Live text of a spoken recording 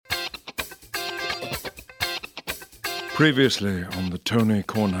Previously on the Tony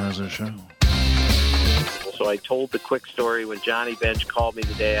Kornheiser Show. So I told the quick story when Johnny Bench called me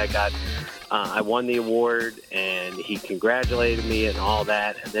the day I won the award, and he congratulated me and all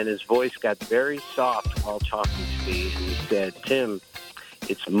that. And then his voice got very soft while talking to me, and he said, "Tim,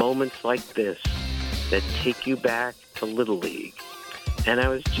 it's moments like this that take you back to Little League." And I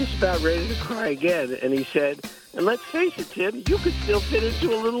was just about ready to cry again. And he said, "And let's face it, Tim, you could still fit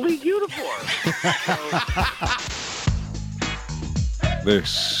into a Little League uniform."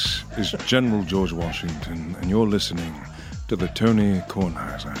 This is General George Washington, and you're listening to the Tony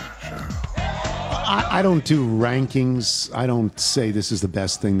Kornheiser Show. I don't do rankings. I don't say this is the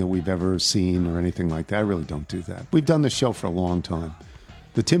best thing that we've ever seen or anything like that. I really don't do that. We've done this show for a long time.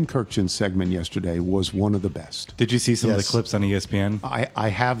 The Tim Kirkjian segment yesterday was one of the best. Did you see some of the clips on ESPN? I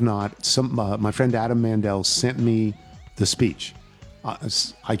have not. My friend Adam Mandel sent me the speech.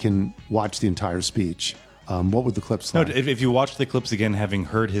 I can watch the entire speech. What were the clips like? No, if you watch the clips again, having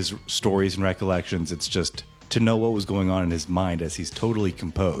heard his stories and recollections, it's just to know what was going on in his mind as he's totally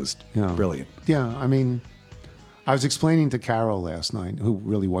composed. Yeah. Brilliant. Yeah, I mean, I was explaining to Carol last night, who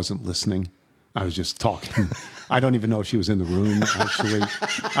really wasn't listening. I was just talking. I don't even know if she was in the room, actually.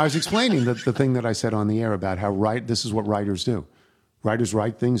 I was explaining the thing that I said on the air about how this is what writers do. Writers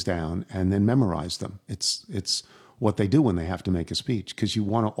write things down and then memorize them. It's what they do when they have to make a speech, because you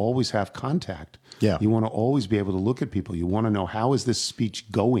want to always have contact. Yeah. You want to always be able to look at people. You want to know, how is this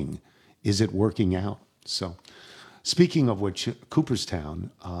speech going? Is it working out? So, speaking of which,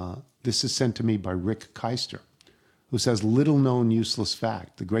 Cooperstown, this is sent to me by Rick Keister, who says, little known useless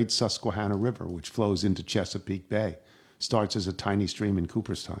fact, the great Susquehanna River, which flows into Chesapeake Bay, starts as a tiny stream in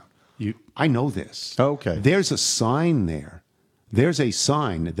Cooperstown. I know this. Oh, okay. There's a sign there. There's a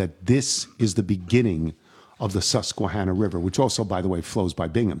sign that this is the beginning of the Susquehanna River, which also, by the way, flows by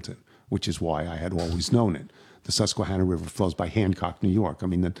Binghamton, which is why I had always known it. The Susquehanna River flows by Hancock, New York. I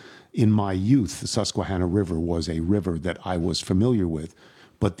mean, in my youth, the Susquehanna River was a river that I was familiar with.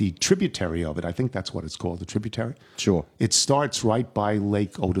 But the tributary of it, I think that's what it's called, the tributary. Sure. It starts right by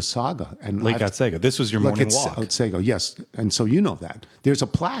Lake Otsego. And Lake Otsego. This was your morning walk. Otsego, yes. And so you know that. There's a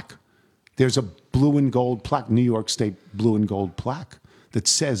plaque. There's a blue and gold plaque, New York State blue and gold plaque, that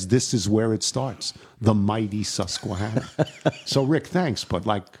says this is where it starts, the mighty Susquehanna. So, Rick, thanks. But,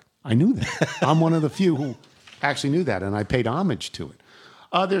 I knew that. I'm one of the few who actually knew that, and I paid homage to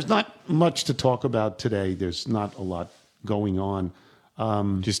it. There's not much to talk about today. There's not a lot going on.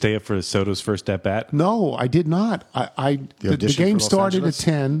 Did you stay up for Soto's first at bat? No, I did not. The game started at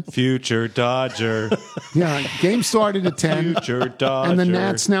 10. Future Dodger. Yeah, game started at 10. Future Dodger. And the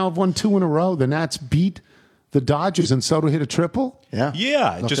Nats now have won 2 in a row. The Nats beat the Dodgers, and Soto hit a triple. Yeah.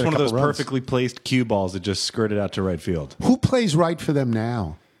 Yeah, just one of those runs. perfectly placed cue balls that just skirted out to right field. Who plays right for them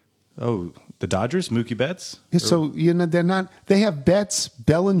now? Oh, the Dodgers? Mookie Betts? Yeah, so, they're not. They have Betts,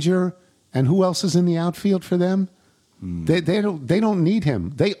 Bellinger, and who else is in the outfield for them? They don't need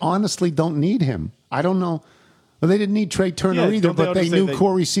him. They honestly don't need him. I don't know. Well, they didn't need Trey Turner either, but they knew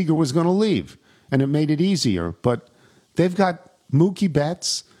Corey Seager was going to leave, and it made it easier. But they've got Mookie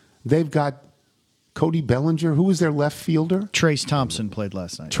Betts. They've got Cody Bellinger. Who was their left fielder? Trace Thompson played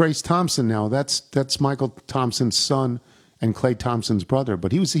last night. Trace Thompson. Now that's Michael Thompson's son and Klay Thompson's brother.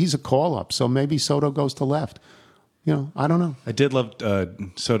 But he's a call-up, so maybe Soto goes to left. I don't know. I did love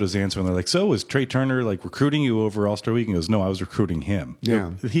Soto's answer when they're like, "So was Trey Turner recruiting you over All-Star Week?" And he goes, "No, I was recruiting him."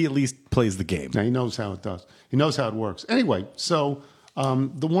 Yeah. He at least plays the game. Yeah, he knows how it does. He knows how it works. Anyway, so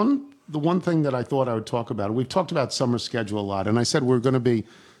the one thing that I thought I would talk about, we've talked about summer schedule a lot, and I said we're going to be,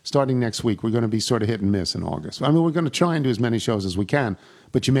 starting next week, we're going to be sort of hit and miss in August. I mean, we're going to try and do as many shows as we can,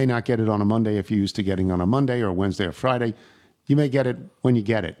 but you may not get it on a Monday if you're used to getting on a Monday or a Wednesday or Friday. You may get it when you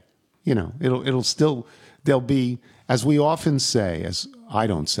get it. It'll still, there'll be, as we often say, as I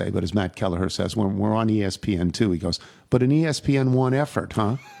don't say, but as Matt Kelleher says, when we're on ESPN2, he goes, but an ESPN1 effort,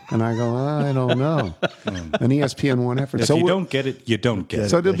 huh? And I go, I don't know. An ESPN1 effort. If you don't get it, you don't get it.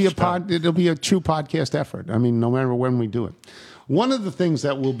 So it'll be a true podcast effort. I mean, no matter when we do it. One of the things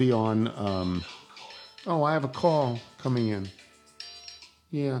that will be on, I have a call coming in.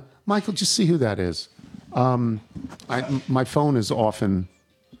 Yeah. Michael, just see who that is. My phone is often,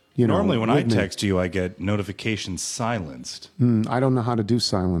 Normally when I text you, I get notifications silenced. I don't know how to do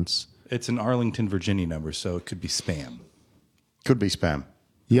silence. It's an Arlington, Virginia number, so it could be spam. Could be spam.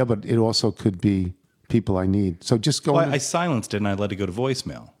 Yeah, but it also could be people I need. So just go. I silenced it and I let it go to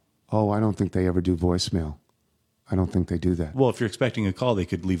voicemail. Oh, I don't think they ever do voicemail. I don't think they do that. Well, if you're expecting a call, they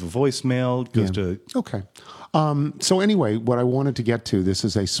could leave a voicemail. It goes to Okay. So anyway, what I wanted to get to, this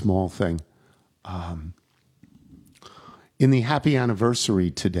is a small thing. In the happy anniversary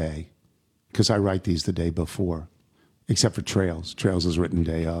today, because I write these the day before, except for Trails. Trails is written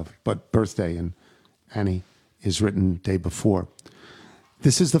day of, but birthday and Annie is written day before.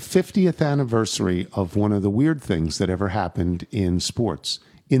 This is the 50th anniversary of one of the weird things that ever happened in sports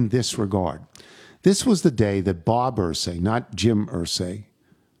in this regard. This was the day that Bob Irsay, not Jim Irsay,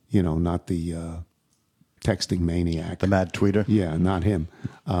 not the texting maniac. The mad tweeter? Yeah, not him.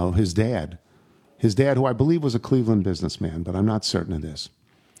 His dad, who I believe was a Cleveland businessman, but I'm not certain of this.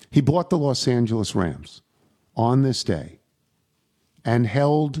 He bought the Los Angeles Rams on this day and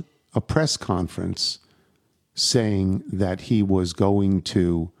held a press conference saying that he was going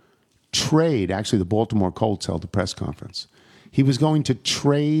to trade. Actually, the Baltimore Colts held a press conference. He was going to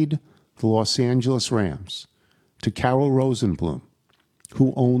trade the Los Angeles Rams to Carroll Rosenblum,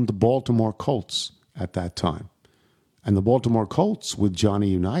 who owned the Baltimore Colts at that time. And the Baltimore Colts with Johnny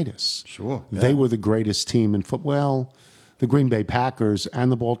Unitas. Sure. Yeah. They were the greatest team in football. Well, the Green Bay Packers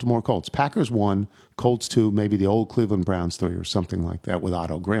and the Baltimore Colts. Packers 1, Colts 2, maybe the old Cleveland Browns 3 or something like that with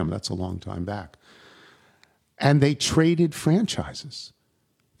Otto Graham. That's a long time back. And they traded franchises.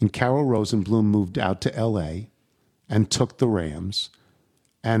 And Carroll Rosenblum moved out to L.A. and took the Rams.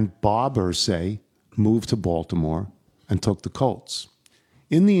 And Bob Irsay moved to Baltimore and took the Colts.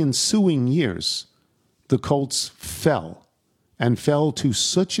 In the ensuing years, the Colts fell to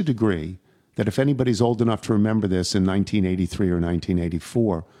such a degree that if anybody's old enough to remember this, in 1983 or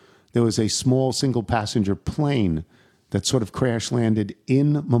 1984, there was a small single-passenger plane that sort of crash-landed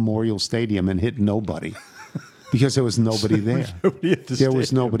in Memorial Stadium and hit nobody because there was nobody there. There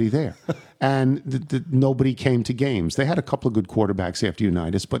was nobody there. And nobody came to games. They had a couple of good quarterbacks after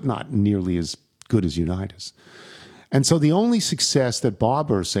Unitas, but not nearly as good as Unitas. And so the only success that Bob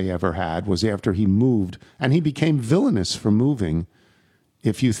Irsay ever had was after he moved, and he became villainous for moving.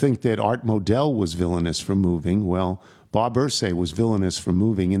 If you think that Art Modell was villainous for moving, well, Bob Irsay was villainous for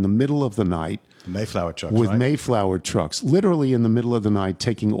moving in the middle of the night. Mayflower trucks, with right? Mayflower trucks, literally in the middle of the night,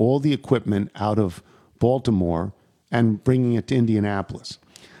 taking all the equipment out of Baltimore and bringing it to Indianapolis.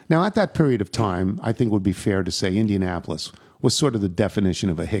 Now, at that period of time, I think it would be fair to say Indianapolis was sort of the definition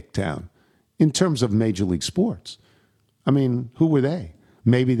of a hick town in terms of Major League sports. I mean, who were they?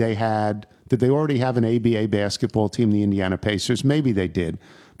 Maybe they had, did they already have an ABA basketball team, the Indiana Pacers? Maybe they did.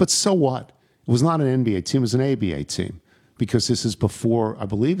 But so what? It was not an NBA team, it was an ABA team. Because this is before, I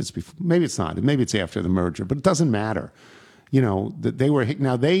believe it's before, maybe it's not, maybe it's after the merger, but it doesn't matter. You know,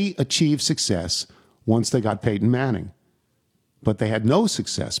 now they achieved success once they got Peyton Manning. But they had no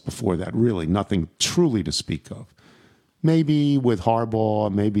success before that, really, nothing truly to speak of. Maybe with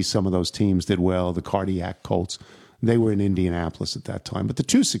Harbaugh, maybe some of those teams did well, the Cardiac Colts. They were in Indianapolis at that time. But the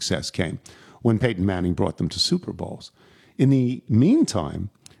true success came when Peyton Manning brought them to Super Bowls. In the meantime,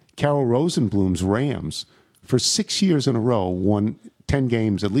 Carroll Rosenblum's Rams, for 6 years in a row, won 10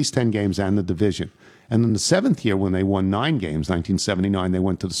 games, at least 10 games, and the division. And in the seventh year, when they won 9 games, 1979, they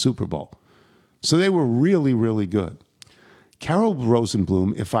went to the Super Bowl. So they were really, really good. Carroll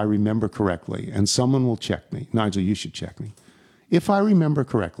Rosenblum, if I remember correctly, and someone will check me. Nigel, you should check me. If I remember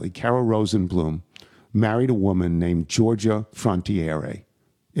correctly, Carroll Rosenblum married a woman named Georgia Frontiere,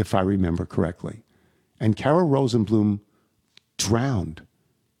 if I remember correctly. And Carroll Rosenblum drowned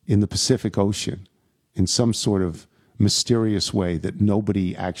in the Pacific Ocean in some sort of mysterious way that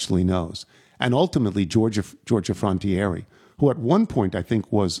nobody actually knows. And ultimately, Georgia Frontiere, who at one point I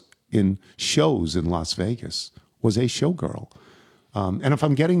think was in shows in Las Vegas, was a showgirl. And if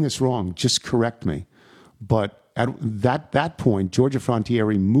I'm getting this wrong, just correct me. But at that point, Georgia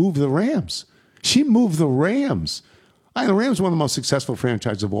Frontiere moved the Rams. She moved the Rams. The Rams were one of the most successful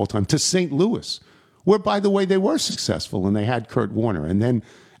franchises of all time, to St. Louis, where, by the way, they were successful and they had Kurt Warner. And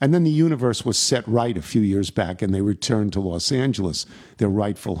then the universe was set right a few years back and they returned to Los Angeles, their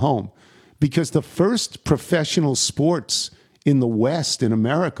rightful home. Because the first professional sports in the West, in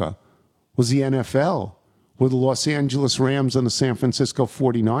America, was the NFL, with the Los Angeles Rams and the San Francisco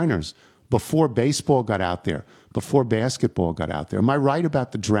 49ers, before baseball got out there, before basketball got out there. Am I right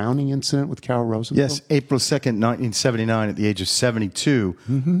about the drowning incident with Carroll Rosenblum? Yes, April 2nd, 1979, at the age of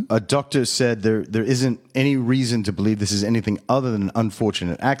 72, a doctor said there isn't any reason to believe this is anything other than an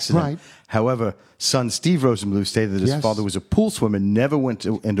unfortunate accident. Right. However, son Steve Rosenblum stated that his father was a pool swimmer, never went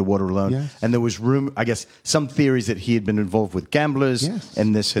into water alone, and there was some theories that he had been involved with gamblers,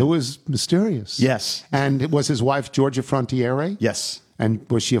 and this had... It was mysterious. Yes. And was his wife Georgia Frontiere? Yes. And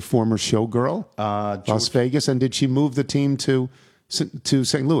was she a former showgirl? Las Vegas. And did she move the team to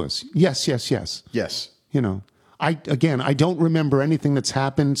St. Louis? Yes. Yes. You know, I don't remember anything that's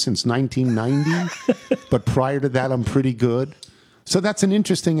happened since 1990, but prior to that, I'm pretty good. So that's an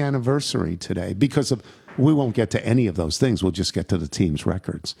interesting anniversary today because we won't get to any of those things. We'll just get to the team's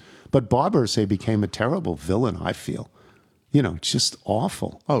records. But Bob Irsay became a terrible villain, I feel. Just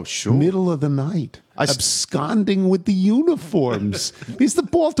awful. Oh, sure. Middle of the night. Absconding with the uniforms. He's the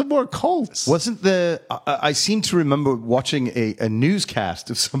Baltimore Colts. Wasn't there... I seem to remember watching a newscast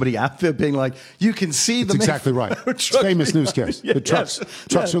of somebody out there being like, you can see That's exactly right. Famous newscast. The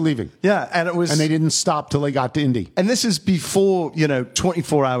trucks are leaving. Yeah, and they didn't stop till they got to Indy. And this is before,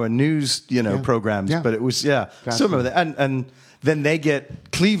 24-hour news, programs. Yeah. But it was, still remember that. And then they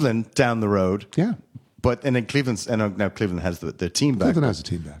get Cleveland down the road. Yeah. And then now Cleveland has their team back. Cleveland has a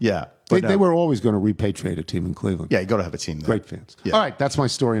team back. Yeah. They were always going to repatriate a team in Cleveland. Yeah, you got to have a team there. Great fans. Yeah. All right, that's my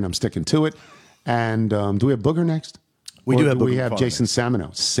story, and I'm sticking to it. And do we have Booger next? We do have Booger. We have Jason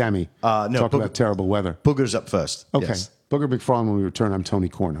Samino. Sammy. No, talk about terrible weather. Booger's up first. Okay. Yes. Booger McFarland when we return. I'm Tony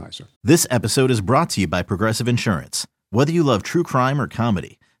Kornheiser. This episode is brought to you by Progressive Insurance. Whether you love true crime or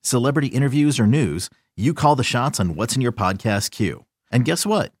comedy, celebrity interviews or news, you call the shots on what's in your podcast queue. And guess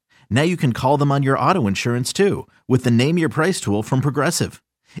what? Now you can call them on your auto insurance too with the Name Your Price tool from Progressive.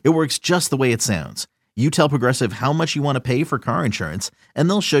 It works just the way it sounds. You tell Progressive how much you want to pay for car insurance, and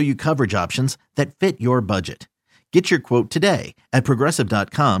they'll show you coverage options that fit your budget. Get your quote today at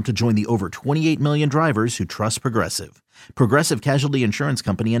Progressive.com to join the over 28 million drivers who trust Progressive. Progressive Casualty Insurance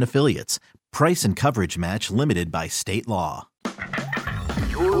Company and Affiliates. Price and coverage match limited by state law.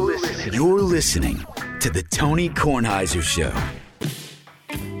 You're listening to the Tony Kornheiser Show.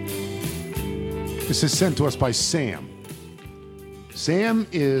 This is sent to us by Sam. Sam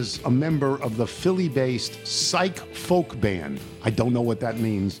is a member of the Philly-based psych folk band. I don't know what that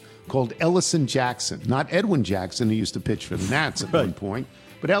means. Called Ellison Jackson. Not Edwin Jackson, who used to pitch for the Nats at one point,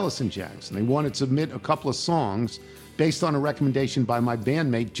 but Ellison Jackson. They wanted to submit a couple of songs based on a recommendation by my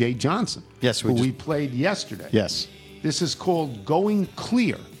bandmate, Jay Johnson. Yes, we played yesterday. Yes. This is called Going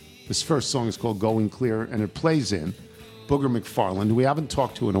Clear. This first song is called Going Clear, and it plays in Booger McFarland, who we haven't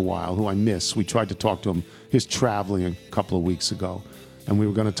talked to in a while, who I miss. We tried to talk to him. He was traveling a couple of weeks ago, and we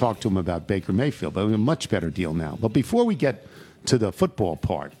were going to talk to him about Baker Mayfield, but we have a much better deal now. But before we get to the football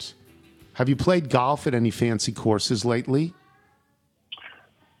part, have you played golf at any fancy courses lately?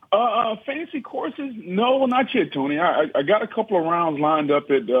 Fancy courses? No, not yet, Tony. I got a couple of rounds lined up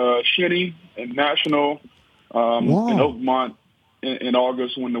at Shinny and National in Oakmont in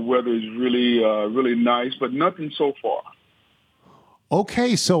August when the weather is really nice, but nothing so far.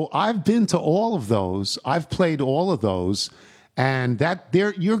 Okay, so I've been to all of those. I've played all of those, and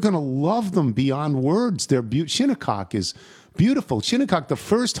you're going to love them beyond words. Shinnecock is beautiful. Shinnecock, the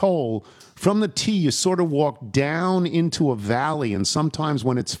first hole from the tee, you sort of walk down into a valley, and sometimes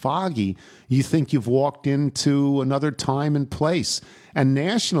when it's foggy, you think you've walked into another time and place. And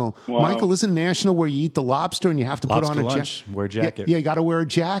National, wow. Michael, isn't National where you eat the lobster and you have to put on a lunch, wear a jacket? Yeah, you got to wear a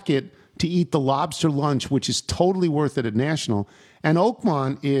jacket to eat the lobster lunch, which is totally worth it at National. And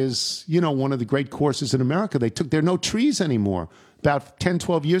Oakmont is, one of the great courses in America. There are no trees anymore. About 10,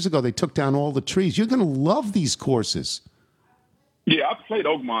 12 years ago, they took down all the trees. You're going to love these courses. Yeah, I've played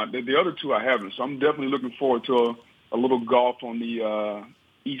Oakmont. The other two I haven't, so I'm definitely looking forward to a little golf on the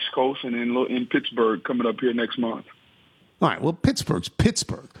East Coast and in Pittsburgh coming up here next month. All right, well, Pittsburgh's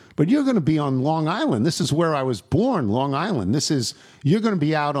Pittsburgh, but you're going to be on Long Island. This is where I was born, Long Island. You're going to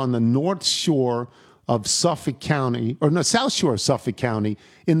be out on the North Shore of Suffolk County, or no, South Shore of Suffolk County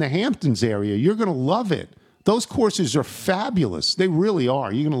in the Hamptons area. You're going to love it. Those courses are fabulous. They really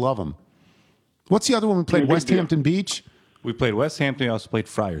are. You're going to love them. What's the other one we played? West Hampton Beach? We played West Hampton. We also played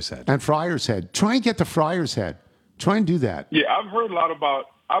Friars Head. And Friars Head. Try and get to Friars Head. Try and do that. Yeah, I've heard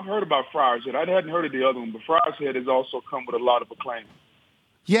about Friars Head. I hadn't heard of the other one, but Friars Head has also come with a lot of acclaim.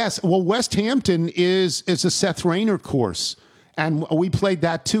 Yes, well, West Hampton is a Seth Rayner course, and we played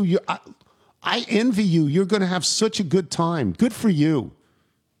that too. I envy you. You're going to have such a good time. Good for you.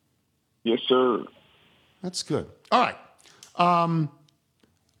 Yes, sir. That's good. All right.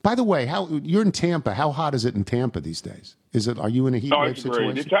 By the way, you're in Tampa. How hot is it in Tampa these days? Are you in a heat wave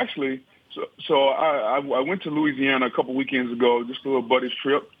situation? It's actually so. I went to Louisiana a couple weekends ago, just a little buddy's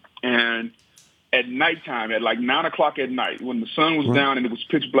trip, and at nighttime, at like 9 o'clock at night, when the sun was down and it was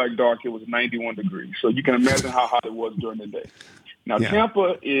pitch black dark, it was 91 degrees. So you can imagine how hot it was during the day. Now,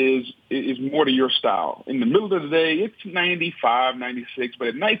 Tampa is more to your style. In the middle of the day, it's 95, 96, but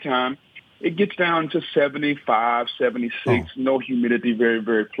at nighttime, it gets down to 75, 76, no humidity, very,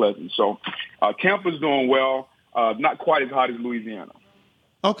 very pleasant. So Tampa's doing well, not quite as hot as Louisiana.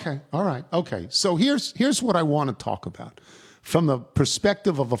 Okay, all right, okay. So here's what I want to talk about. From the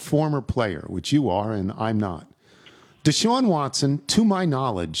perspective of a former player, which you are and I'm not. Deshaun Watson, to my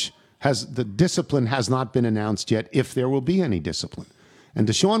knowledge, the discipline has not been announced yet, if there will be any discipline. And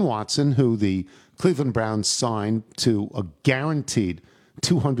Deshaun Watson, who the Cleveland Browns signed to a guaranteed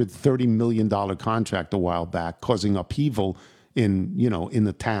 $230 million contract a while back, causing upheaval in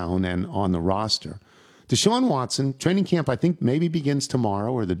the town and on the roster. Deshaun Watson, training camp, I think maybe begins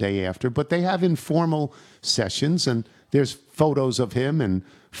tomorrow or the day after, but they have informal sessions, and there's photos of him and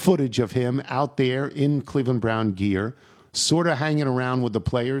footage of him out there in Cleveland Brown gear, sort of hanging around with the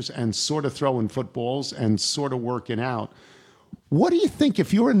players and sort of throwing footballs and sort of working out. What do you think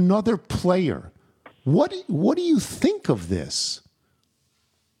if you're another player? What do you think of this?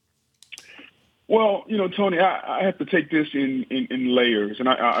 Well, Tony, I have to take this in layers. And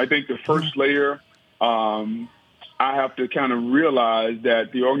I think the first layer, I have to kind of realize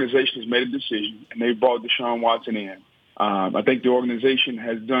that the organization has made a decision, and they brought Deshaun Watson in. I think the organization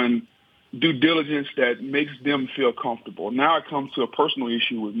has done due diligence that makes them feel comfortable. Now it comes to a personal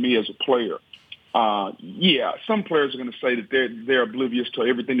issue with me as a player. Some players are going to say that they're oblivious to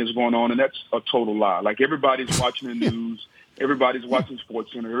everything that's going on, and that's a total lie. Like, everybody's watching the news. Everybody's watching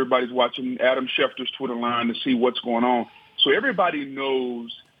SportsCenter. Everybody's watching Adam Schefter's Twitter line to see what's going on. So everybody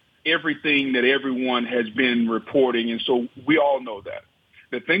knows everything that everyone has been reporting, and so we all know that.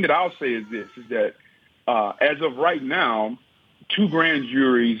 The thing that I'll say is this, is that as of right now, 2 grand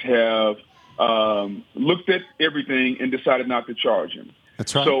juries have looked at everything and decided not to charge him.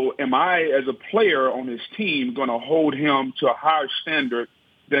 That's right. So am I, as a player on his team, going to hold him to a higher standard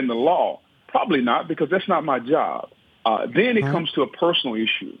than the law? Probably not, because that's not my job. Then it comes to a personal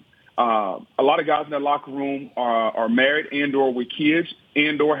issue. A lot of guys in that locker room are married and or with kids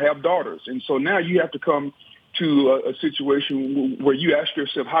and or have daughters. And so now you have to come to a situation where you ask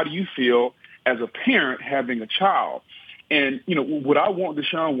yourself, how do you feel as a parent having a child? And, would I want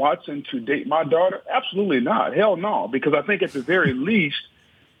Deshaun Watson to date my daughter? Absolutely not. Hell no, because I think at the very least,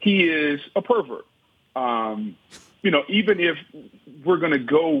 he is a pervert. Even if we're going to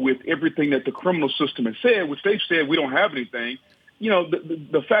go with everything that the criminal system has said, which they've said we don't have anything,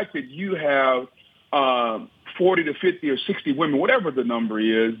 the fact that you have 40 to 50 or 60 women, whatever the number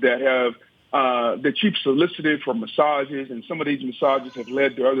is, that have that you've solicited for massages, and some of these massages have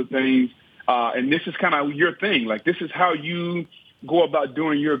led to other things. And this is kind of your thing. Like, this is how you go about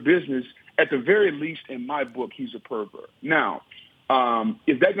doing your business. At the very least, in my book, he's a pervert. Now,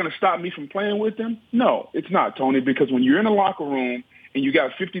 is that going to stop me from playing with him? No, it's not, Tony, because when you're in a locker room and you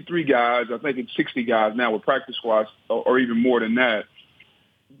got 53 guys, I think it's 60 guys now with practice squads, or even more than that,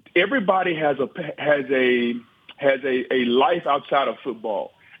 everybody has a life outside of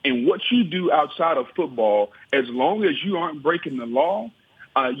football. And what you do outside of football, as long as you aren't breaking the law,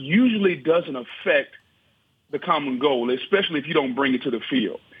 usually doesn't affect the common goal, especially if you don't bring it to the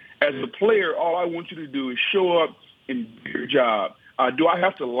field. As a player, all I want you to do is show up and do your job. Do I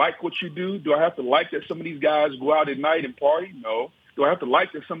have to like what you do? Do I have to like that some of these guys go out at night and party? No. Do I have to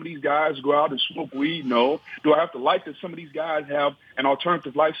like that some of these guys go out and smoke weed? No. Do I have to like that some of these guys have an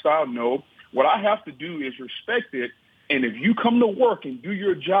alternative lifestyle? No. What I have to do is respect it. And if you come to work and do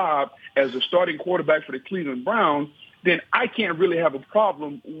your job as a starting quarterback for the Cleveland Browns, then I can't really have a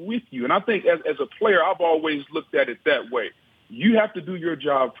problem with you. And I think as a player, I've always looked at it that way. You have to do your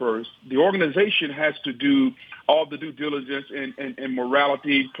job first. The organization has to do all the due diligence and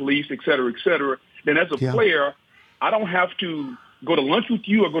morality, police, et cetera, et cetera. Then as a player, I don't have to go to lunch with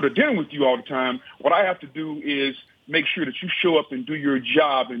you or go to dinner with you all the time. What I have to do is make sure that you show up and do your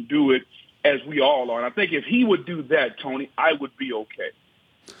job and do it as we all are. And I think if he would do that, Tony, I would be okay.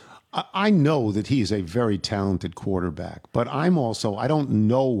 I know that he is a very talented quarterback, but I don't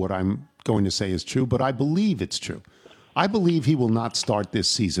know what I'm going to say is true, but I believe it's true. I believe he will not start this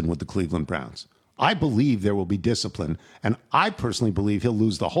season with the Cleveland Browns. I believe there will be discipline, and I personally believe he'll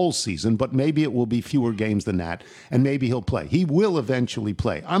lose the whole season, but maybe it will be fewer games than that, and maybe he'll play. He will eventually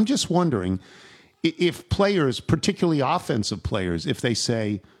play. I'm just wondering if players, particularly offensive players, if they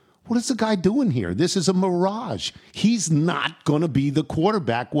say, what is the guy doing here? This is a mirage. He's not going to be the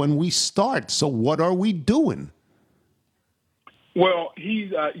quarterback when we start, so what are we doing? Well,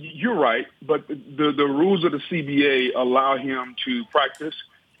 you're right, but the rules of the CBA allow him to practice.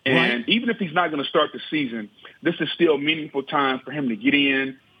 And even if he's not going to start the season, this is still meaningful time for him to get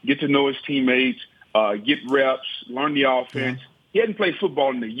in, get to know his teammates, get reps, learn the offense. Yeah. He hadn't played football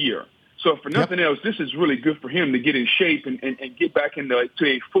in a year. So for nothing else, this is really good for him to get in shape and get back into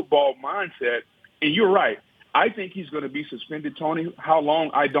a football mindset. And you're right. I think he's going to be suspended, Tony. How long?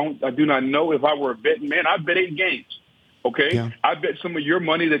 I do not know. If I were a betting man, I'd bet 8 games. Okay, yeah. I bet some of your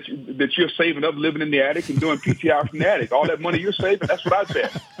money that you're saving up living in the attic and doing PTI from the attic, all that money you're saving, that's what I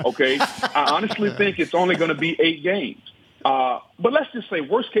bet. Okay, I honestly think it's only going to be 8 games. But let's just say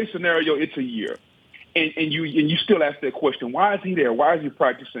worst case scenario, it's a year, and you still ask that question: why is he there? Why is he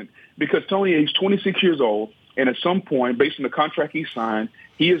practicing? Because Tony, he's 26 years old. And at some point, based on the contract he signed,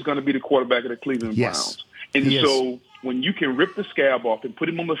 he is going to be the quarterback of the Cleveland Browns. And so when you can rip the scab off and put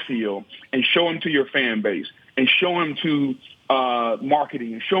him on the field and show him to your fan base and show him to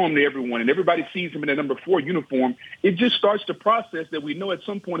marketing and show him to everyone, and everybody sees him in that number 4 uniform, it just starts the process that we know at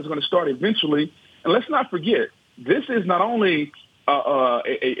some point is going to start eventually. And let's not forget, this is not only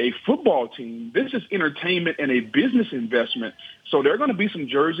a football team. This is entertainment and a business investment. So there are going to be some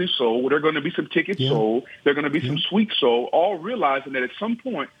jerseys sold. There are going to be some tickets sold. There are going to be some suites sold, all realizing that at some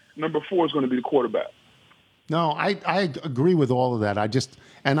point, number 4 is going to be the quarterback. No, I agree with all of that.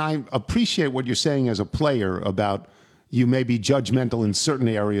 I appreciate what you're saying as a player about you may be judgmental in certain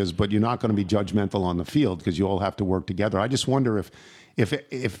areas, but you're not going to be judgmental on the field because you all have to work together. I just wonder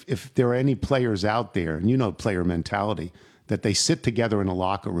if there are any players out there, and you know player mentality, that they sit together in a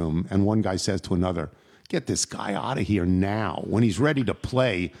locker room and one guy says to another, get this guy out of here now. When he's ready to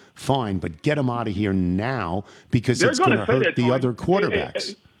play, fine, but get him out of here now because it's going to hurt the other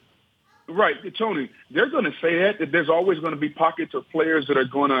quarterbacks. Right, Tony, they're going to say that there's always going to be pockets of players that are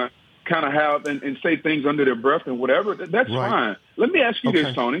going to kind of have and say things under their breath and whatever. That's fine. Let me ask you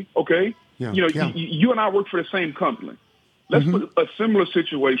this, Tony, okay? Yeah. You and I work for the same company. Let's put a similar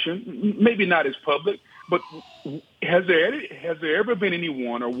situation, maybe not as public, but has there ever been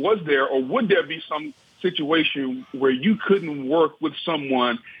anyone, or was there, or would there be some situation where you couldn't work with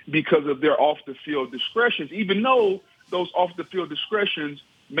someone because of their off-the-field discretions, even though those off-the-field discretions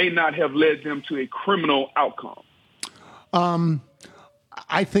may not have led them to a criminal outcome?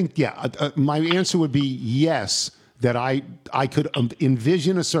 I think, my answer would be yes, that I could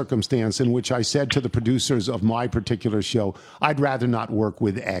envision a circumstance in which I said to the producers of my particular show, I'd rather not work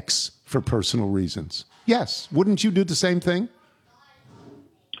with X for personal reasons. Yes. Wouldn't you do the same thing?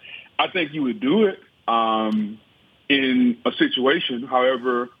 I think you would do it in a situation.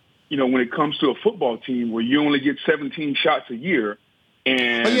 However, when it comes to a football team where you only get 17 shots a year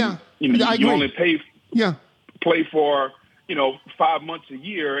and you only play for 5 months a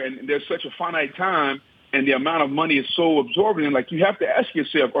year, and there's such a finite time and the amount of money is so absorbent, like you have to ask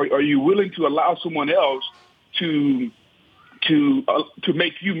yourself, are you willing to allow someone else to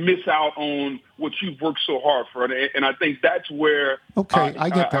make you miss out on what you've worked so hard for? And I think that's where I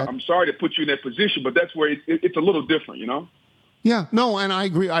get that. I'm sorry to put you in that position, but that's where it's a little different, Yeah, no, and I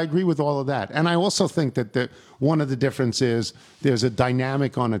agree with all of that. And I also think that one of the differences is there's a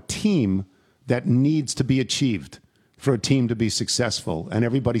dynamic on a team that needs to be achieved for a team to be successful, and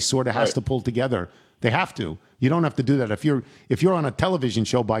everybody sort of has to pull together. They have to. You don't have to do that. If you're on a television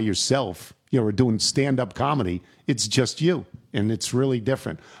show by yourself, or doing stand-up comedy, it's just you, and it's really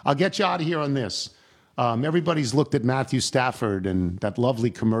different. I'll get you out of here on this. Everybody's looked at Matthew Stafford and that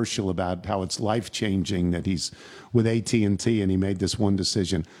lovely commercial about how it's life-changing that he's with AT&T and he made this one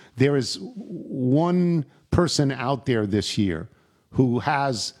decision. There is one person out there this year who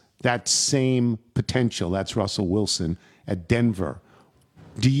has that same potential. That's Russell Wilson at Denver.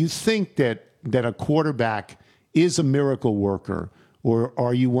 Do you think that a quarterback is a miracle worker, or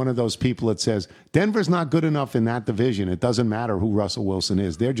are you one of those people that says, Denver's not good enough in that division? It doesn't matter who Russell Wilson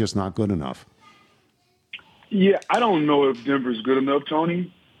is. They're just not good enough. Yeah, I don't know if Denver's good enough,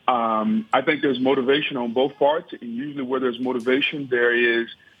 Tony. I think there's motivation on both parts. And usually where there's motivation, there is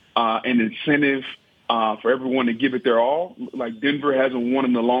an incentive for everyone to give it their all. Like Denver hasn't won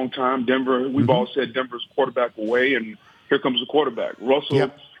in a long time. Denver, we've all said Denver's quarterback away, and here comes the quarterback.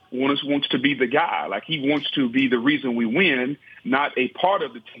 Russell wants to be the guy. Like he wants to be the reason we win, not a part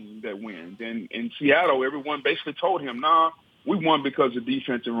of the team that wins. And in Seattle, everyone basically told him, nah, we won because of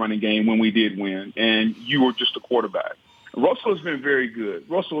defense and running game when we did win, and you were just a quarterback. Russell has been very good.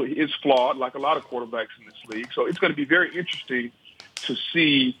 Russell is flawed, like a lot of quarterbacks in this league. So it's going to be very interesting to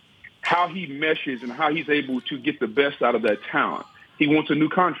see how he meshes and how he's able to get the best out of that talent. He wants a new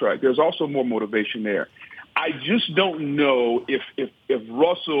contract. There's also more motivation there. I just don't know if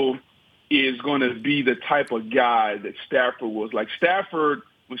Russell is going to be the type of guy that Stafford was. Like Stafford,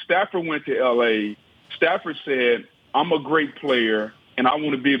 when Stafford went to L.A., Stafford said, I'm a great player, and I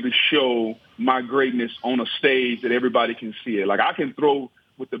want to be able to show my greatness on a stage that everybody can see it. Like, I can throw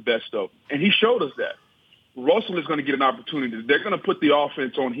with the best of them. And he showed us that. Russell is going to get an opportunity. They're going to put the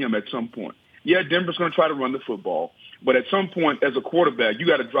offense on him at some point. Yeah, Denver's going to try to run the football. But at some point, as a quarterback, you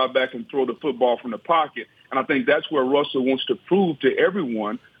got to drop back and throw the football from the pocket. And I think that's where Russell wants to prove to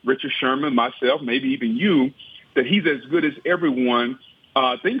everyone, Richard Sherman, myself, maybe even you, that he's as good as everyone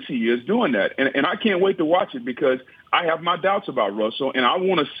thinks he is doing that. And I can't wait to watch it because I have my doubts about Russell, and I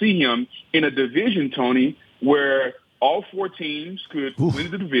want to see him in a division, Tony, where all four teams could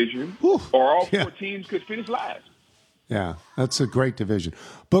win the division or all four teams could finish last. Yeah, that's a great division.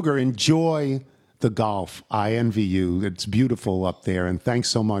 Booger, enjoy the golf. I envy you. It's beautiful up there. And thanks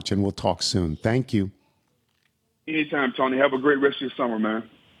so much, and we'll talk soon. Thank you. Anytime, Tony. Have a great rest of your summer, man.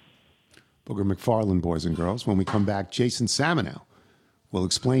 Booger McFarland, boys and girls. When we come back, Jason Samenow will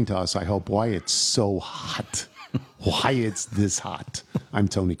explain to us, I hope, why it's so hot. Why it's this hot. I'm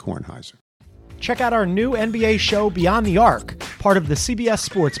Tony Kornheiser. Check out our new NBA show, Beyond the Arc, part of the CBS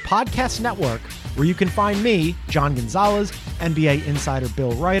Sports Podcast Network, where you can find me, John Gonzalez, NBA insider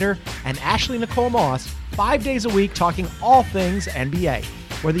Bill Ryder, and Ashley Nicole Moss 5 days a week talking all things NBA.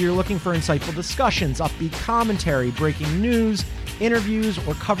 Whether you're looking for insightful discussions, upbeat commentary, breaking news, interviews,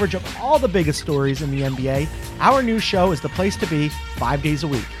 or coverage of all the biggest stories in the NBA, our new show is the place to be 5 days a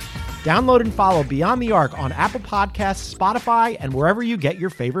week. Download and follow Beyond the Arc on Apple Podcasts, Spotify, and wherever you get your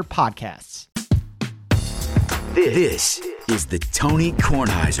favorite podcasts. This is the Tony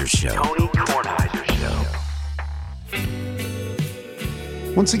Kornheiser Show. Tony Kornheiser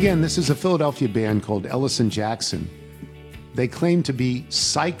Show. Once again, this is a Philadelphia band called Ellison Jackson. They claim to be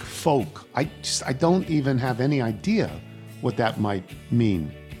psych folk. I don't even have any idea what that might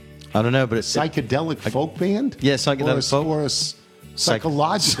mean. I don't know, but it's psychedelic folk band. Yeah, psychedelic folk or a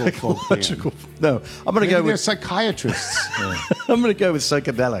psychological folk band. No, I'm going to go with they're psychiatrists. I'm going to go with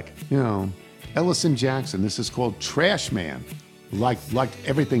psychedelic. You know. Ellison Jackson. This is called Trash Man, like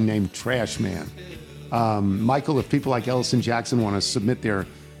everything named Trash Man. Michael, if people like Ellison Jackson want to submit their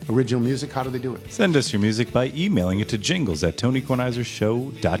original music, how do they do it? Send us your music by emailing it to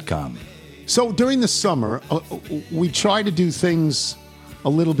jingles@tonykornheisershow.com. So during the summer, we try to do things a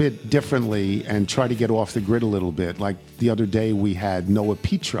little bit differently and try to get off the grid a little bit. Like the other day, we had Noah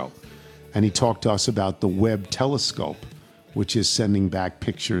Petro, and he talked to us about the Webb telescope, which is sending back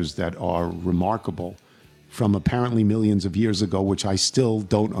pictures that are remarkable from apparently millions of years ago, which I still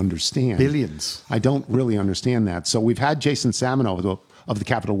don't understand. Billions. I don't really understand that. So we've had Jason Samenow of the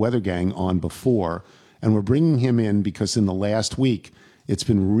Capital Weather Gang on before, and we're bringing him in because in the last week, it's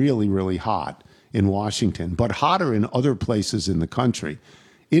been really, really hot in Washington, but hotter in other places in the country.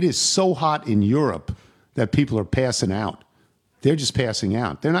 It is so hot in Europe that people are passing out. They're just passing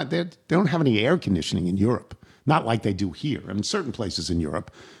out. They don't have any air conditioning in Europe. Not like they do here. I mean, certain places in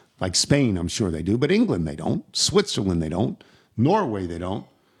Europe, like Spain, I'm sure they do, but England, they don't. Switzerland, they don't. Norway, they don't.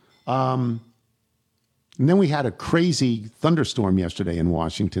 And then we had a crazy thunderstorm yesterday in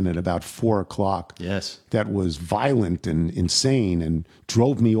Washington at about 4 o'clock. Yes. That was violent and insane and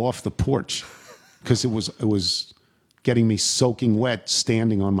drove me off the porch because it was getting me soaking wet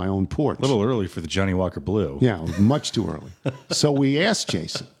standing on my own porch. A little early for the Johnny Walker Blue. Yeah, much too early. So we asked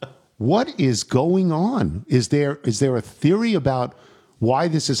Jason, what is going on? Is there a theory about why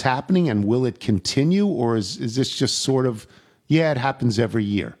this is happening, and will it continue, or is this just sort of, it happens every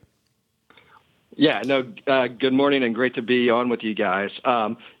year? Yeah, no, good morning and great to be on with you guys.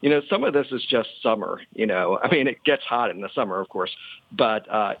 Some of this is just summer, I mean, it gets hot in the summer, of course, but,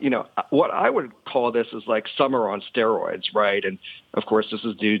 what I would call this is like summer on steroids, right? And of course, this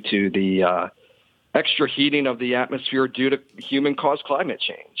is due to the extra heating of the atmosphere due to human-caused climate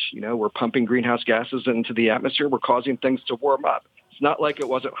change. We're pumping greenhouse gases into the atmosphere. We're causing things to warm up. It's not like it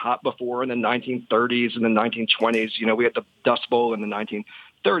wasn't hot before in the 1930s and the 1920s. We had the Dust Bowl in the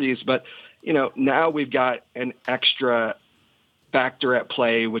 1930s, but, now we've got an extra factor at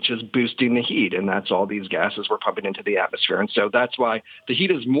play, which is boosting the heat, and that's all these gases we're pumping into the atmosphere. And so that's why the heat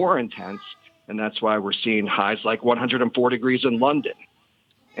is more intense, and that's why we're seeing highs like 104 degrees in London.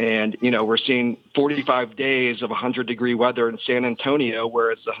 And, we're seeing 45 days of 100-degree weather in San Antonio,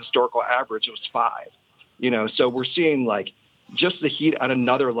 whereas the historical average was 5. So we're seeing like just the heat at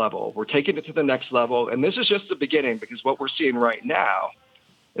another level. We're taking it to the next level. And this is just the beginning, because what we're seeing right now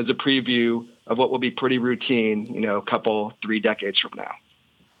is a preview of what will be pretty routine, a couple, 3 decades from now.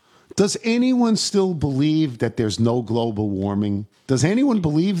 Does anyone still believe that there's no global warming? Does anyone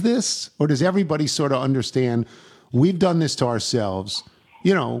believe this? Or does everybody sort of understand we've done this to ourselves?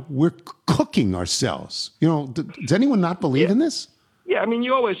 We're cooking ourselves. Does anyone not believe in this? Yeah, I mean,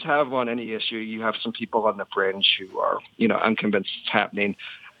 you always have on any issue, you have some people on the fringe who are, unconvinced it's happening.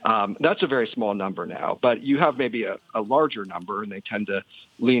 That's a very small number now, but you have maybe a larger number, and they tend to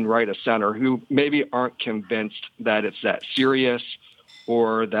lean right of center, who maybe aren't convinced that it's that serious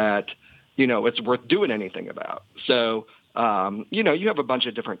or that, it's worth doing anything about. So, you have a bunch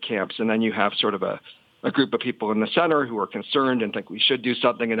of different camps, and then you have sort of a group of people in the center who are concerned and think we should do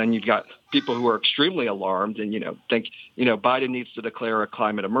something. And then you've got people who are extremely alarmed and, think, Biden needs to declare a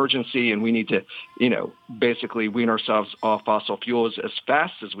climate emergency and we need to, basically wean ourselves off fossil fuels as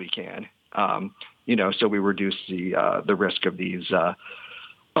fast as we can, so we reduce the risk of these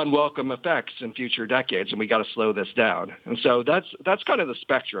unwelcome effects in future decades, and we got to slow this down. And so that's kind of the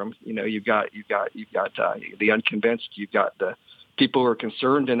spectrum. You've got the unconvinced, you've got the people who are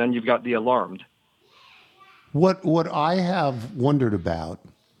concerned, and then you've got the alarmed. What I have wondered about,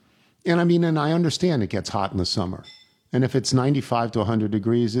 and I understand it gets hot in the summer, and if it's 95 to 100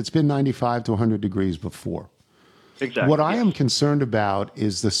 degrees, it's been 95 to 100 degrees before. Exactly. What I am concerned about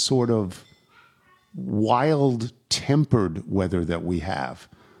is the sort of wild, tempered weather that we have.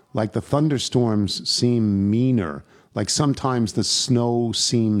 Like the thunderstorms seem meaner. Like sometimes the snow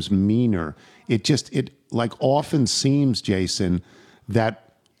seems meaner. It often seems, Jason,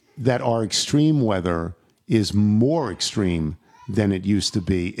 that our extreme weather is more extreme than it used to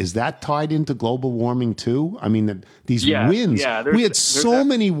be. Is that tied into global warming too? These winds. Yeah, we had so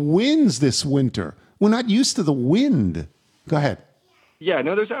many winds this winter. We're not used to the wind. Go ahead. Yeah,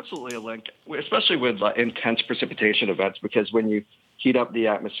 no, there's absolutely a link, especially with intense precipitation events, because when you heat up the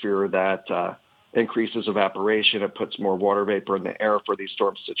atmosphere, that increases evaporation. It puts more water vapor in the air for these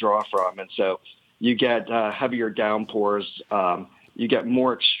storms to draw from. And so you get heavier downpours. You get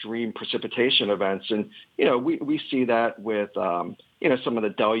more extreme precipitation events. And, we see that with, some of the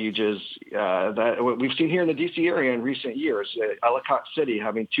deluges that we've seen here in the D.C. area in recent years. Ellicott City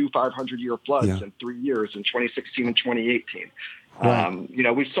having 2 500-year floods in 3 years in 2016 and 2018.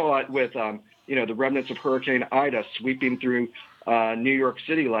 Right. We saw it with, the remnants of Hurricane Ida sweeping through New York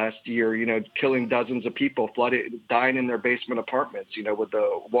City last year, killing dozens of people, dying in their basement apartments, with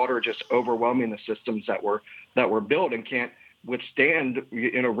the water just overwhelming the systems that were built and can't withstand,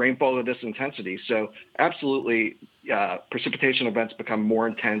 rainfall of this intensity. So absolutely, precipitation events become more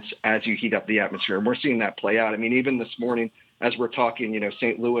intense as you heat up the atmosphere. And we're seeing that play out. Even this morning, as we're talking,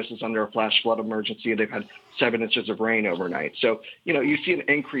 St. Louis is under a flash flood emergency. They've had 7 inches of rain overnight. So, you see an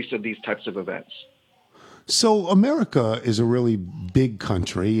increase of these types of events. So America is a really big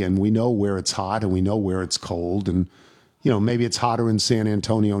country, and we know where it's hot and we know where it's cold. And, maybe it's hotter in San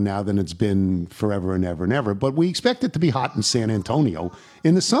Antonio now than it's been forever and ever and ever. But we expect it to be hot in San Antonio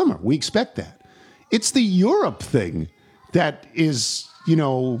in the summer. We expect that. It's the Europe thing that is,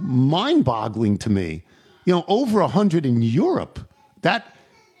 mind-boggling to me. Over 100 in Europe.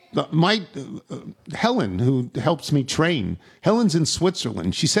 Helen, who helps me train, Helen's in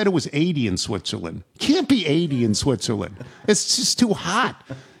Switzerland. She said it was 80 in Switzerland. Can't be 80 in Switzerland. It's just too hot.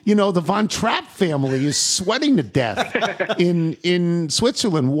 The Von Trapp family is sweating to death in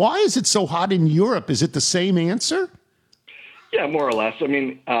Switzerland. Why is it so hot in Europe? Is it the same answer? Yeah, more or less.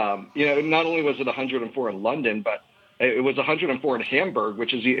 Not only was it 104 in London, but it was 104 in Hamburg,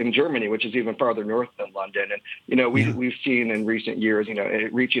 which is in Germany, which is even farther north than London. And, we've seen in recent years,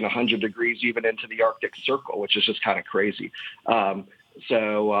 it reaching 100 degrees even into the Arctic Circle, which is just kind of crazy. The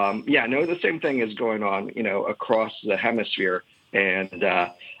same thing is going on, across the hemisphere. And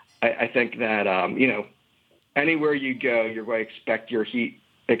I think that, anywhere you go, you're going to expect your heat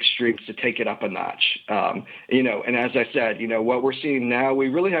extremes to take it up a notch. And as I said, what we're seeing now, we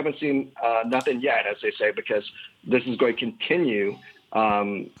really haven't seen nothing yet, as they say, because this is going to continue,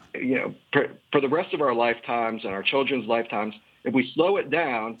 for the rest of our lifetimes and our children's lifetimes. If we slow it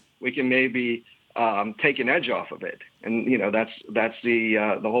down, we can maybe take an edge off of it. And, that's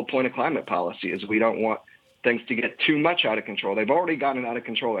the whole point of climate policy is we don't want things to get too much out of control. They've already gotten out of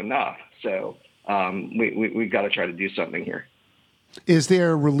control enough. So we've got to try to do something here. Is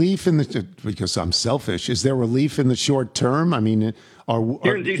there relief because I'm selfish, is there relief in the short term? In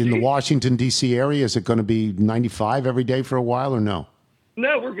the Washington, D.C. area, is it going to be 95 every day for a while or no?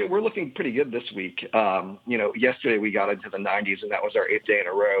 No, we're looking pretty good this week. Yesterday we got into the 90s, and that was our 8th day in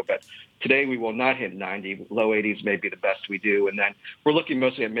a row. But today we will not hit 90. Low 80s may be the best we do. And then we're looking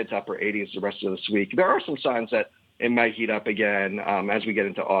mostly at mid to upper 80s the rest of this week. There are some signs that it might heat up again as we get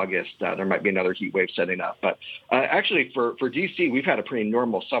into August. There might be another heat wave setting up. But actually, for D.C., we've had a pretty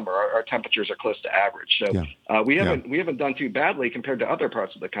normal summer. Our temperatures are close to average. So we haven't done too badly compared to other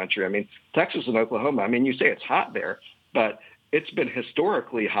parts of the country. Texas and Oklahoma, you say it's hot there, but it's been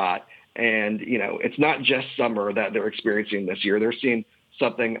historically hot. And, it's not just summer that they're experiencing this year. They're seeing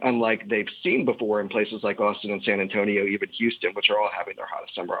something unlike they've seen before in places like Austin and San Antonio, even Houston, which are all having their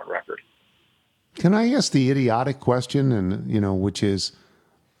hottest summer on record. Can I ask the idiotic question, which is,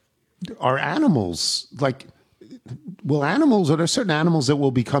 are animals, are there certain animals that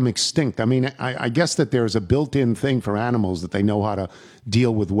will become extinct? I guess that there's a built-in thing for animals that they know how to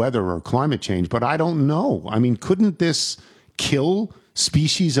deal with weather or climate change, but I don't know. Couldn't this kill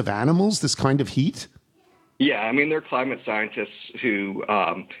species of animals, this kind of heat? Yeah, they're climate scientists who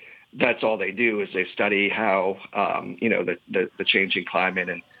that's all they do is they study how, the changing climate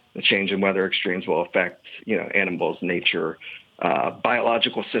and the change in weather extremes will affect, animals, nature,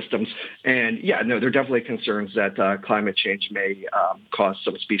 biological systems. And yeah, no, there are definitely concerns that climate change may cause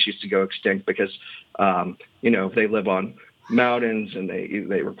some species to go extinct because, they live on mountains and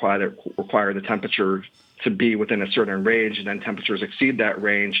they require the temperature to be within a certain range, and then temperatures exceed that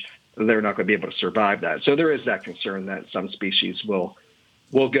range, they're not going to be able to survive that. So there is that concern that some species will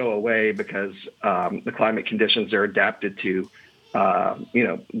go away because the climate conditions they're adapted to,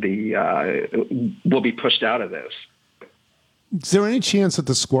 will be pushed out of those. Is there any chance that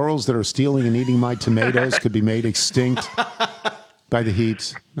the squirrels that are stealing and eating my tomatoes could be made extinct by the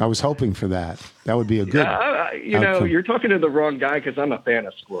heat? I was hoping for that. That would be a good outcome. You're talking to the wrong guy because I'm a fan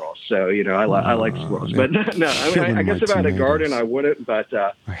of squirrels. So, I like squirrels. But no, I guess if I had a garden, I wouldn't. But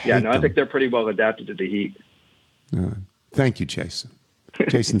I think they're pretty well adapted to the heat. Thank you, Jason.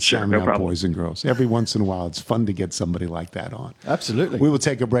 Jason Sure, Samenow, no boys and girls. Every once in a while, it's fun to get somebody like that on. Absolutely. We will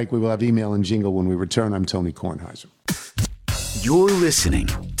take a break. We will have email and jingle when we return. I'm Tony Kornheiser. You're listening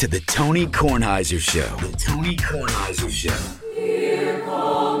to The Tony Kornheiser Show. The Tony Kornheiser Show. Here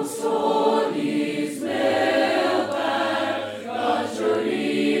comes Tony's mailbag. Got your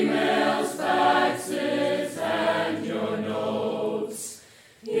emails, faxes, and your notes.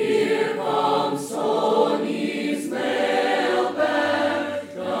 Here comes Tony's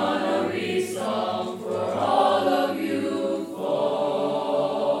mailbag. Gonna read some for all of you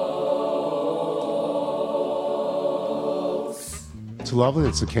folks. It's lovely.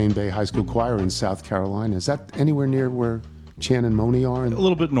 It's the Cane Bay High School Choir in South Carolina. Is that anywhere near where Chan and Moni are? A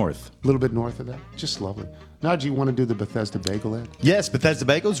little bit north. A little bit north of that? Just lovely. Now, do you want to do the Bethesda Bagel ad? Yes, Bethesda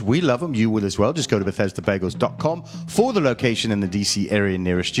Bagels. We love them. You will as well. Just go to BethesdaBagels.com for the location in the D.C. area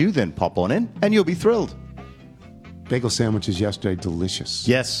nearest you. Then pop on in, and you'll be thrilled. Bagel sandwiches yesterday, delicious.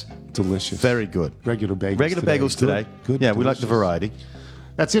 Yes. Delicious. Very good. Regular bagels Regular today. bagels today. Good. Yeah, we like the variety.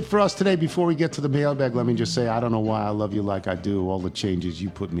 That's it for us today. Before we get to the mailbag, let me just say, I don't know why I love you like I do. All the changes you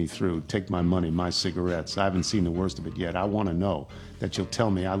put me through. Take my money, my cigarettes. I haven't seen the worst of it yet. I want to know that you'll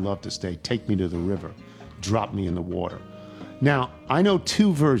tell me I love to stay. Take me to the river. Drop me in the water. Now, I know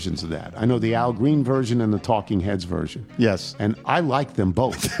two versions of that. I know the Al Green version and the Talking Heads version. Yes. And I like them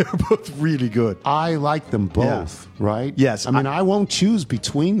both. They're both really good. I like them both, right? Yes. I mean, I won't choose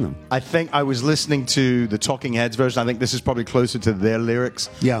between them. I think I was listening to the Talking Heads version. I think this is probably closer to their lyrics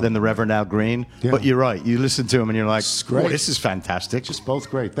than the Reverend Al Green. Yeah. But you're right. You listen to them and you're like, oh, this is fantastic. Just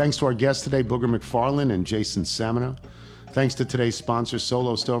both great. Thanks to our guests today, Booger McFarlane and Jason Samenow. Thanks to today's sponsor,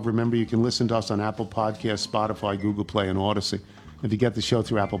 Solo Stove. Remember, you can listen to us on Apple Podcasts, Spotify, Google Play, and Odyssey. If you get the show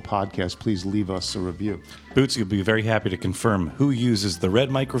through Apple Podcasts, please leave us a review. Boots, you'll be very happy to confirm who uses the red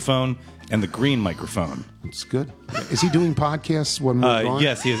microphone and the green microphone. It's good. Is he doing podcasts when we're gone?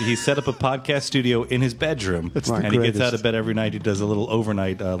 Yes, he set up a podcast studio in his bedroom, and he gets out of bed every night. He does a little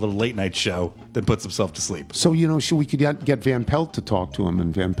overnight, a little late night show, then puts himself to sleep. So, we could get Van Pelt to talk to him,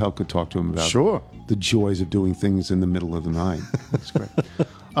 and Van Pelt could talk to him about the joys of doing things in the middle of the night. That's great.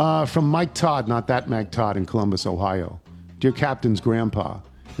 From Mike Todd, not that Mac Todd, in Columbus, Ohio. Dear Captain's grandpa,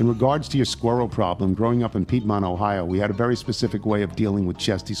 in regards to your squirrel problem, growing up in Piedmont, Ohio, we had a very specific way of dealing with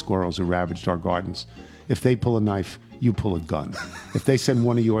chesty squirrels who ravaged our gardens. If they pull a knife, you pull a gun. If they send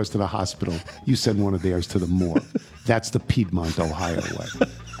one of yours to the hospital, you send one of theirs to the morgue. That's the Piedmont, Ohio way.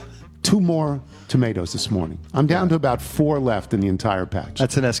 2 more tomatoes this morning. I'm down to about 4 left in the entire patch.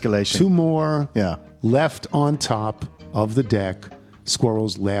 That's an escalation. 2 more left on top of the deck.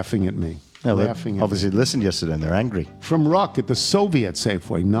 Squirrels laughing at me. No, obviously listened yesterday and they're angry. From Ruck at the Soviet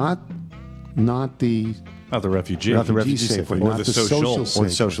Safeway, not the refugee. Not the refugee Safeway. Or Not the social Safeway. Or the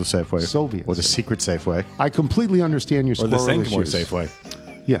social Safeway. Soviet. Or the secret Safeway. I completely understand your squirrel issues. Or the Sankmore issues. Safeway.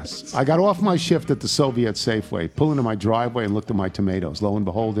 Yes. I got off my shift at the Soviet Safeway, pulled into my driveway and looked at my tomatoes. Lo and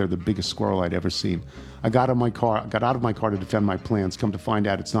behold, they're the biggest squirrel I'd ever seen. I got out of my car to defend my plants. Come to find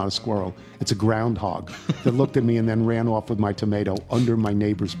out it's not a squirrel. It's a groundhog that looked at me and then ran off with my tomato under my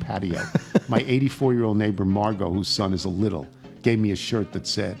neighbor's patio. My 84-year-old neighbor, Margot, whose son is a little, gave me a shirt that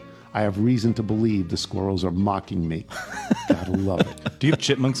said, I have reason to believe the squirrels are mocking me. Gotta love it. Do you have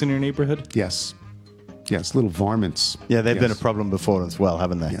chipmunks in your neighborhood? Yes. Yes, little varmints. Yeah, they've been a problem before as well,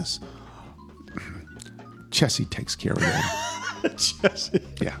 haven't they? Yes. Chessie takes care of them. Chessie.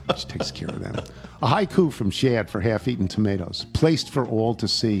 Yeah, she takes care of them. A haiku from Shad for half-eaten tomatoes. Placed for all to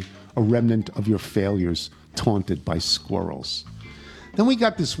see, a remnant of your failures, taunted by squirrels. Then we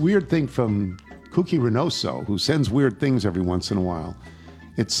got this weird thing from Kuki Reynoso, who sends weird things every once in a while.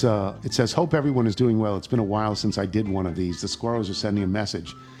 It says, hope everyone is doing well. It's been a while since I did one of these. The squirrels are sending a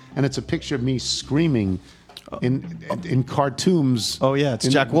message. And it's a picture of me screaming in cartoons. Oh, yeah, it's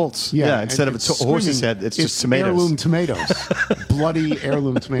Jack Waltz. Yeah, instead of a horse's head, it's just tomatoes. Heirloom tomatoes. Bloody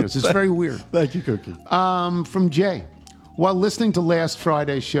heirloom tomatoes. It's very weird. Thank you, Cookie. From Jay. While listening to last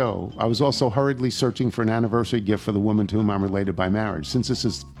Friday's show, I was also hurriedly searching for an anniversary gift for the woman to whom I'm related by marriage. Since this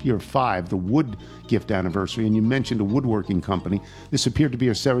is year 5, the wood gift anniversary, and you mentioned a woodworking company, this appeared to be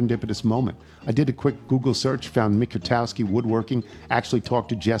a serendipitous moment. I did a quick Google search, found Mikutowski Woodworking, actually talked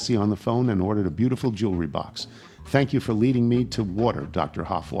to Jesse on the phone, and ordered a beautiful jewelry box. Thank you for leading me to water, Dr.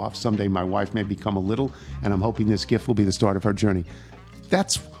 Hoffloff. Someday my wife may become a little, and I'm hoping this gift will be the start of our journey.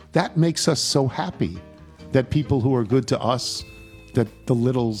 That makes us so happy. That people who are good to us, that the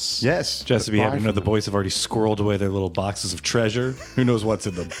littles... Yes. Just to be happy to know the boys have already squirreled away their little boxes of treasure. Who knows what's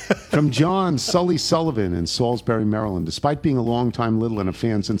in them? From John Sully Sullivan in Salisbury, Maryland. Despite being a longtime Little and a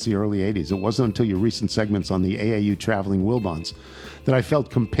fan since the early 80s, it wasn't until your recent segments on the AAU Traveling Wilbons that I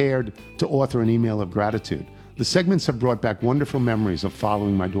felt compelled to author an email of gratitude. The segments have brought back wonderful memories of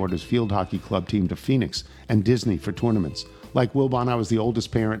following my daughter's field hockey club team to Phoenix and Disney for tournaments. Like Wilbon, I was the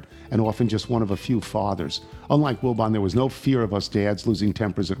oldest parent and often just one of a few fathers. Unlike Wilbon, there was no fear of us dads losing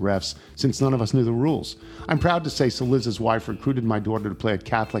tempers at refs since none of us knew the rules. I'm proud to say Liz's wife recruited my daughter to play at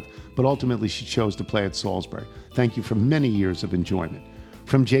Catholic, but ultimately she chose to play at Salisbury. Thank you for many years of enjoyment.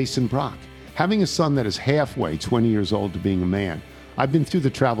 From Jason Brock. Having a son that is halfway 20 years old to being a man, I've been through the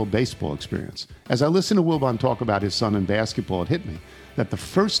travel baseball experience. As I listened to Wilbon talk about his son in basketball, it hit me that the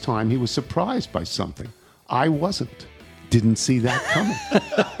first time he was surprised by something. I wasn't. Didn't see that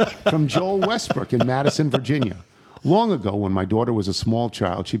coming. From Joel Westbrook in Madison, Virginia. Long ago, when my daughter was a small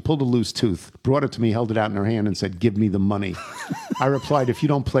child, she pulled a loose tooth, brought it to me, held it out in her hand, and said, "Give me the money." I replied, "If you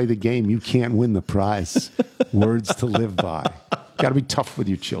don't play the game, you can't win the prize." Words to live by. Got to be tough with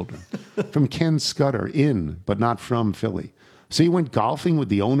your children. From Ken Scudder, in, but not from Philly. So you went golfing with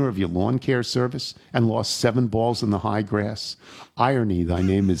the owner of your lawn care service and lost 7 balls in the high grass? Irony, thy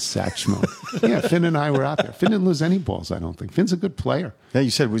name is Satchmo. Yeah, Finn and I were out there. Finn didn't lose any balls, I don't think. Finn's a good player. Yeah,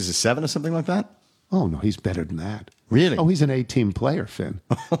 you said was it 7 or something like that? Oh, no, he's better than that. Really? Oh, he's an 8-team player, Finn.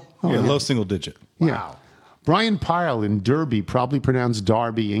 Yeah, low single digit. Yeah. Brian Pyle in Derby, probably pronounced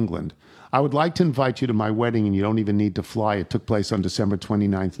Derby, England. I would like to invite you to my wedding, and you don't even need to fly. It took place on December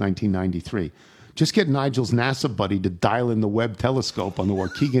 29th, 1993. Just get Nigel's NASA buddy to dial in the Webb telescope on the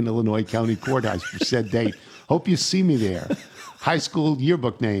Waukegan, Illinois County Courthouse for said date. Hope you see me there. High school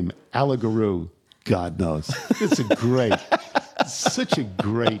yearbook name, Alagaroo. God knows. It's such a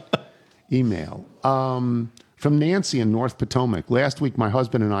great email. From Nancy in North Potomac. Last week, my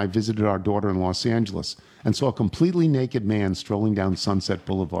husband and I visited our daughter in Los Angeles and saw a completely naked man strolling down Sunset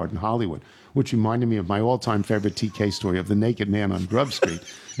Boulevard in Hollywood, which reminded me of my all-time favorite TK story of the naked man on Grub Street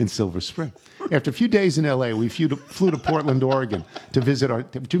in Silver Spring. After a few days in L.A., we flew to Portland, Oregon to visit our...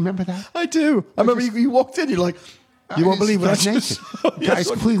 Do you remember that? I do. I remember you walked in, you're like, you won't believe what I just... Guy's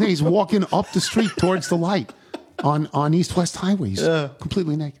completely... He's walking up the street towards the light on East-West Highway. He's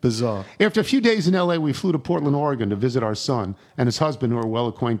completely naked. Bizarre. After a few days in L.A., we flew to Portland, Oregon to visit our son and his husband, who are well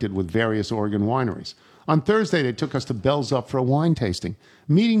acquainted with various Oregon wineries. On Thursday, they took us to Bell's Up for a wine tasting.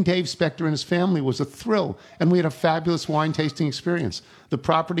 Meeting Dave Spector and his family was a thrill, and we had a fabulous wine tasting experience. The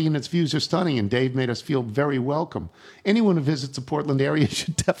property and its views are stunning, and Dave made us feel very welcome. Anyone who visits the Portland area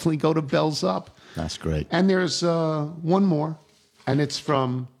should definitely go to Bell's Up. That's great. And there's one more, and it's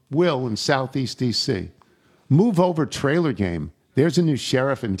from Will in Southeast D.C. Move over trailer game. There's a new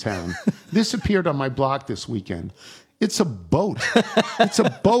sheriff in town. This appeared on my block this weekend. It's a boat. It's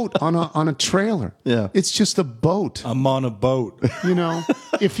a boat on a trailer. Yeah. It's just a boat. I'm on a boat. You know,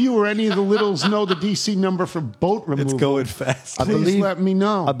 if you or any of the littles know the DC number for boat removal, it's going fast. Please let me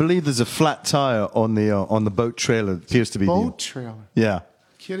know. I believe there's a flat tire on the boat trailer. It appears to be boat trailer. Yeah.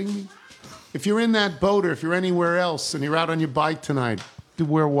 Kidding me? If you're in that boat or if you're anywhere else and you're out on your bike tonight, do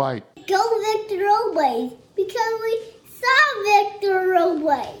wear white. Go Victor always, because we saw Victor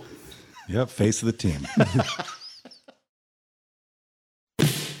always. Yep, face of the team.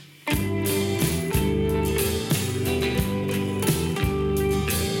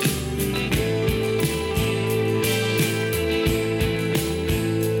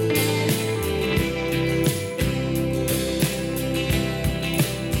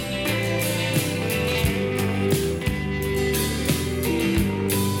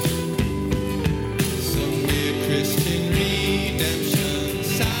 Christian redemption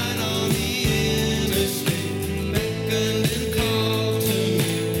sign on the interstate.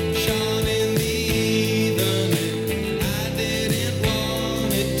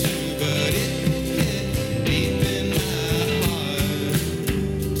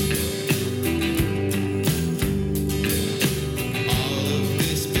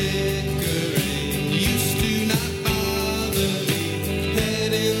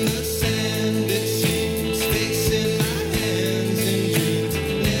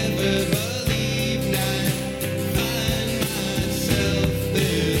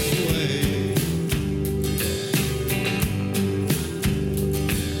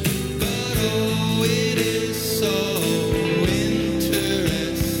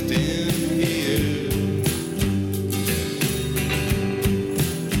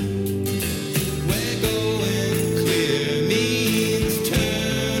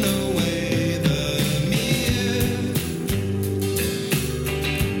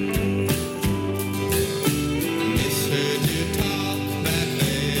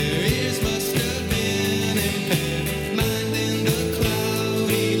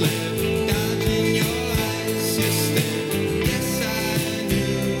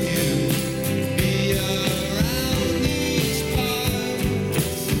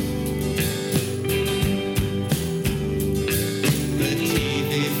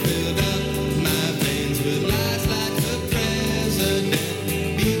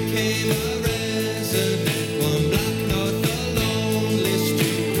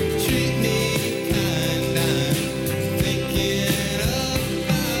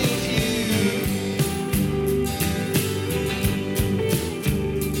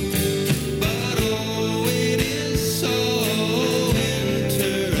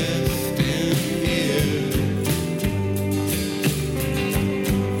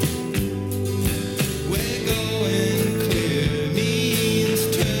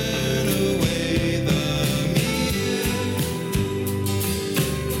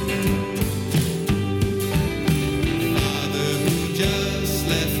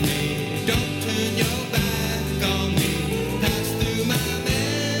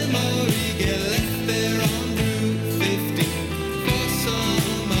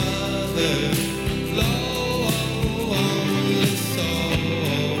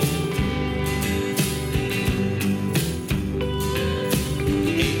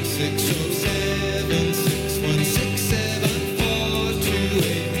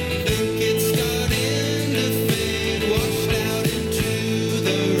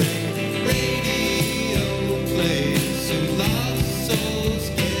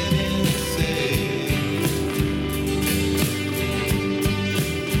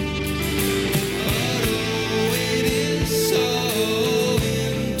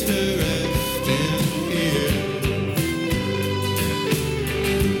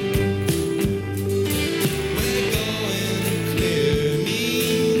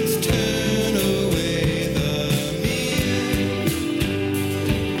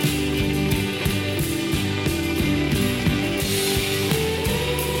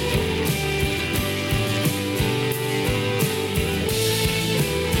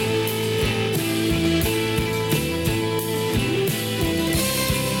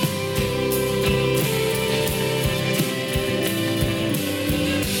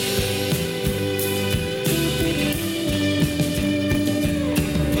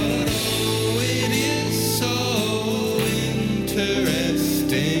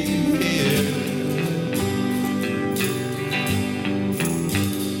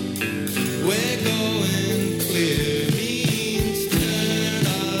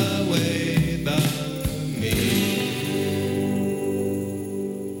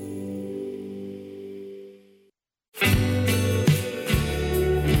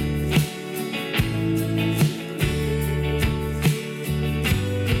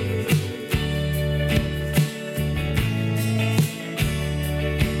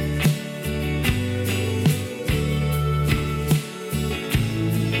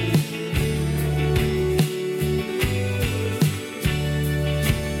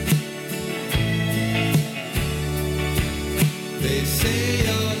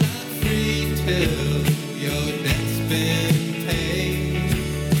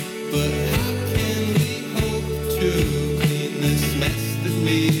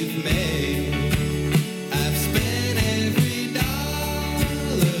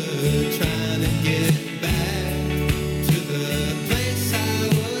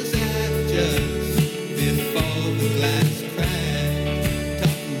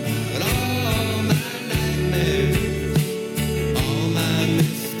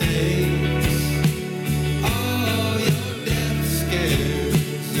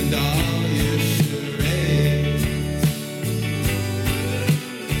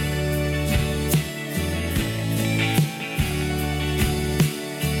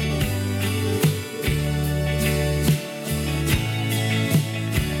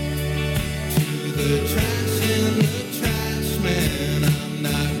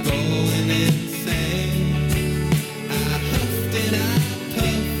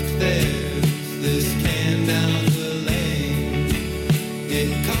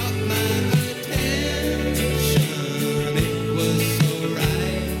 It caught